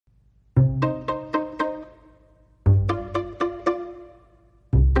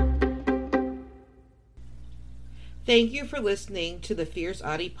Thank you for listening to the Fierce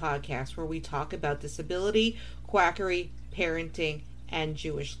Audie podcast, where we talk about disability, quackery, parenting, and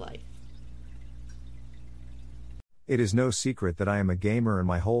Jewish life. It is no secret that I am a gamer and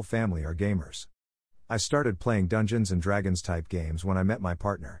my whole family are gamers. I started playing Dungeons and Dragons type games when I met my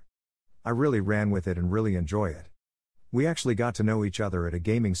partner. I really ran with it and really enjoy it. We actually got to know each other at a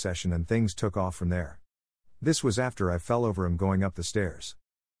gaming session and things took off from there. This was after I fell over him going up the stairs.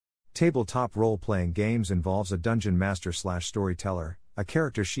 Tabletop role-playing games involves a dungeon master/storyteller, a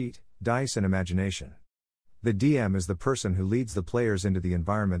character sheet, dice and imagination. The DM is the person who leads the players into the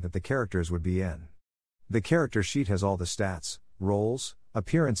environment that the characters would be in. The character sheet has all the stats, roles,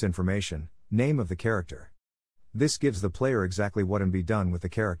 appearance information, name of the character. This gives the player exactly what can be done with the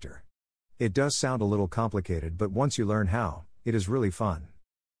character. It does sound a little complicated, but once you learn how, it is really fun.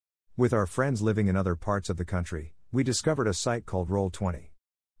 With our friends living in other parts of the country, we discovered a site called Roll20.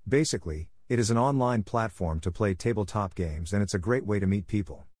 Basically, it is an online platform to play tabletop games and it's a great way to meet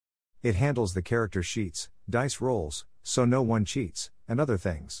people. It handles the character sheets, dice rolls, so no one cheats, and other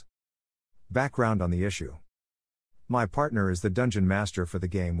things. Background on the issue. My partner is the dungeon master for the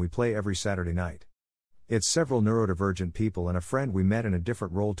game we play every Saturday night. It's several neurodivergent people and a friend we met in a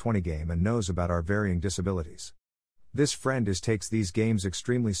different Roll20 game and knows about our varying disabilities. This friend takes these games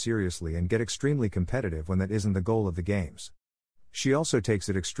extremely seriously and get extremely competitive when that isn't the goal of the games. She also takes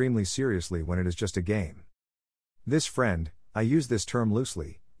it extremely seriously when it is just a game. This friend, I use this term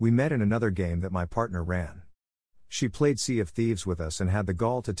loosely, we met in another game that my partner ran. She played Sea of Thieves with us and had the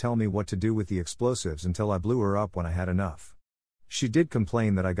gall to tell me what to do with the explosives until I blew her up when I had enough. She did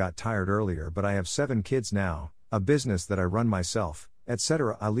complain that I got tired earlier, but I have 7 kids now, a business that I run myself,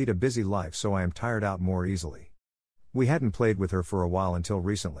 etc. I lead a busy life, so I am tired out more easily. We hadn't played with her for a while until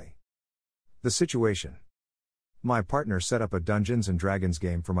recently. The situation. My partner set up a Dungeons and Dragons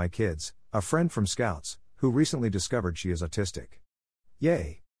game for my kids, a friend from Scouts, who recently discovered she is autistic.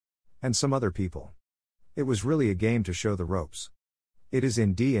 Yay! And some other people. It was really a game to show the ropes. It is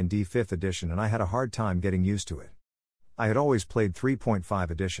in D&D 5th edition and I had a hard time getting used to it. I had always played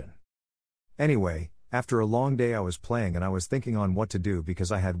 3.5 edition. Anyway, after a long day I was playing and I was thinking on what to do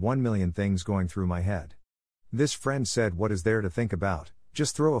because I had 1 million things going through my head. This friend said, "What is there to think about?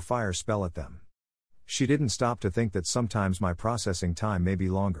 Just throw a fire spell at them." She didn't stop to think that sometimes my processing time may be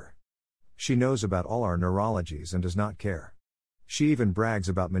longer. She knows about all our neurologies and does not care. She even brags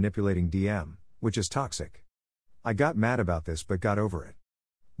about manipulating DM, which is toxic. I got mad about this but got over it.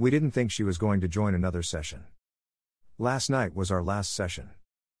 We didn't think she was going to join another session. Last night was our last session.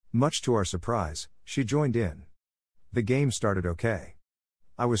 Much to our surprise, she joined in. The game started okay.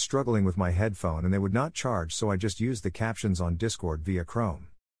 I was struggling with my headphone and they would not charge, so I just used the captions on Discord via Chrome.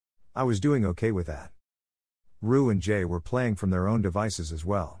 I was doing okay with that. Rue and Jay were playing from their own devices as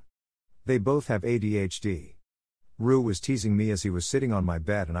well. They both have ADHD. Rue was teasing me as he was sitting on my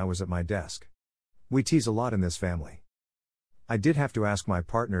bed and I was at my desk. We tease a lot in this family. I did have to ask my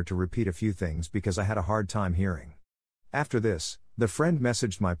partner to repeat a few things because I had a hard time hearing. After this, the friend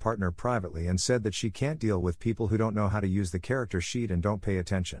messaged my partner privately and said that she can't deal with people who don't know how to use the character sheet and don't pay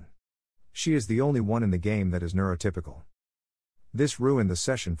attention. She is the only one in the game that is neurotypical. This ruined the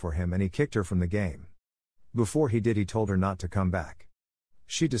session for him and he kicked her from the game. Before he did, he told her not to come back.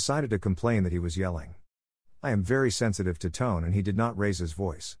 She decided to complain that he was yelling. I am very sensitive to tone and he did not raise his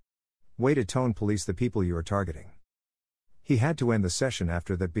voice. Way to tone police the people you are targeting. He had to end the session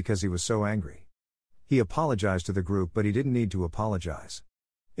after that because he was so angry. He apologized to the group, but he didn't need to apologize.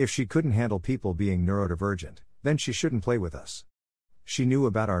 If she couldn't handle people being neurodivergent, then she shouldn't play with us. She knew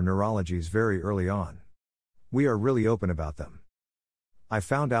about our neurologies very early on. We are really open about them. I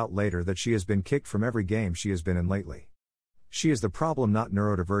found out later that she has been kicked from every game she has been in lately. She is the problem, not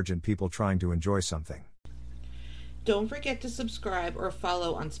neurodivergent people trying to enjoy something. Don't forget to subscribe or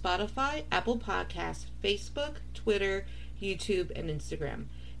follow on Spotify, Apple Podcasts, Facebook, Twitter, YouTube, and Instagram.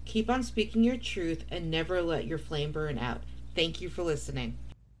 Keep on speaking your truth and never let your flame burn out. Thank you for listening.